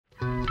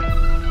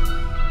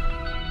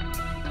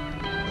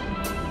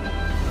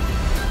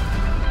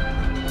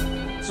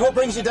So what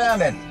brings you down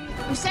then?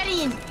 I'm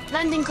studying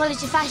London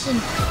College of Fashion.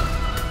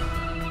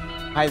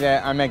 Hi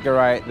there, I'm Edgar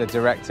Wright, the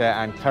director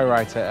and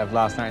co-writer of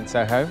Last Night in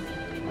Soho.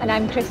 And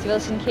I'm Krysty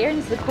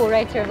Wilson-Cairns, the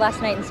co-writer of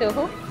Last Night in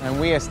Soho. And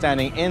we are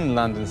standing in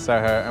London,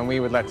 Soho, and we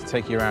would like to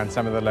take you around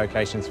some of the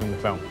locations from the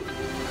film.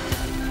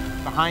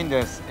 Behind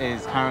us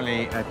is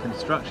currently a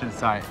construction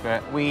site,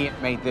 but we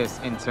made this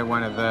into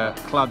one of the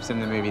clubs in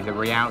the movie, the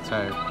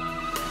Rialto.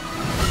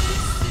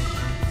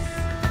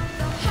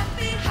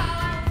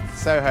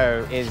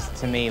 Soho is,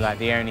 to me, like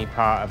the only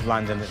part of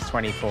London that's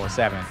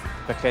 24/7,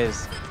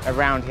 because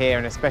around here,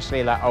 and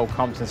especially like Old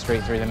Compton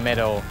Street through the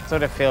middle,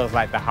 sort of feels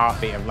like the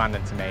heartbeat of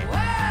London to me.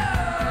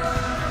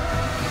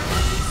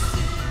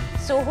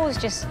 Soho is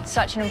just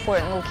such an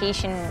important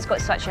location. It's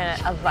got such a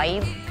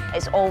vibe.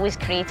 It's always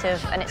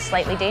creative and it's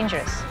slightly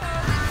dangerous.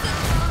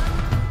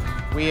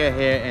 We are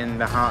here in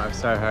the heart of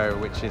Soho,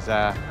 which is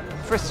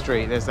Frith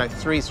Street. There's like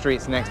 3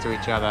 streets next to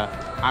each other.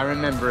 I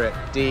remember it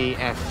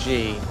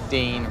DFG,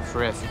 Dean,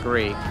 Frith,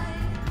 Greek.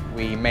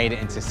 We made it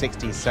into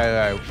 60s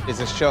Soho. There's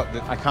a shot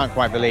that I can't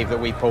quite believe that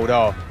we pulled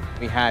off.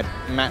 We had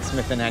Matt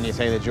Smith and Anya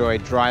Taylor-Joy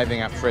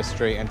driving up Frith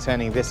Street and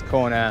turning this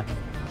corner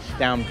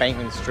down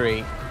Bateman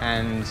Street,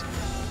 and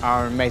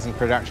our amazing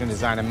production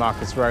designer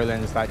Marcus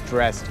Rowlands like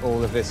dressed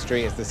all of this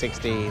street as the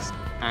 60s,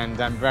 and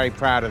I'm very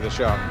proud of the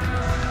shot.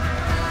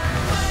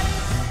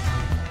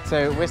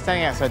 So we're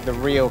standing outside the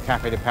real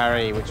Café de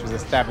Paris, which was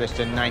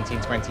established in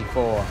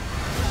 1924.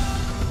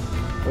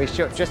 We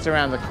shot just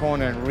around the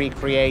corner and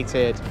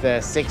recreated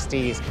the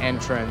 60s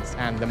entrance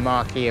and the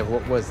marquee of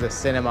what was the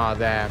cinema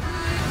there.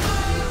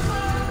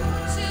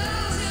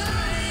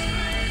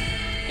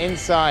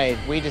 Inside,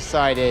 we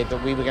decided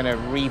that we were going to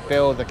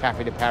rebuild the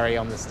Café de Paris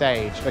on the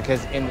stage,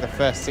 because in the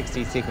first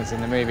 60s sequence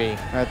in the movie,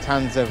 there are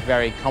tons of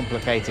very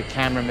complicated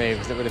camera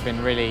moves that would have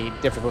been really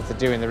difficult to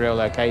do in the real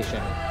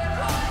location.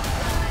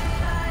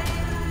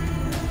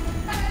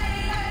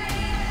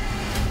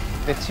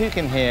 The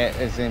toucan here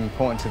is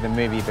important to the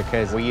movie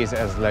because we use it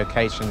as a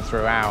location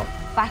throughout.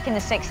 Back in the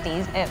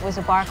 60s, it was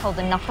a bar called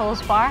the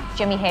Knuckles Bar.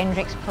 Jimi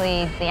Hendrix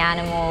played the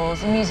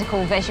Animals,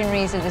 musical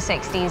visionaries of the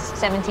 60s,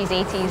 70s,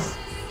 80s.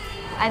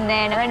 And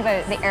then around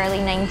about the early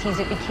 90s,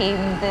 it became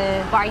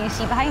the bar you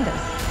see behind us.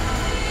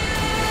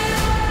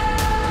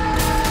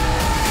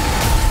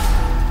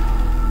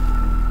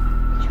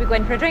 Should we go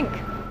in for a drink?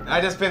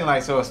 I've just been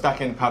like sort of stuck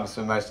in pubs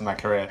for most of my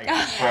career.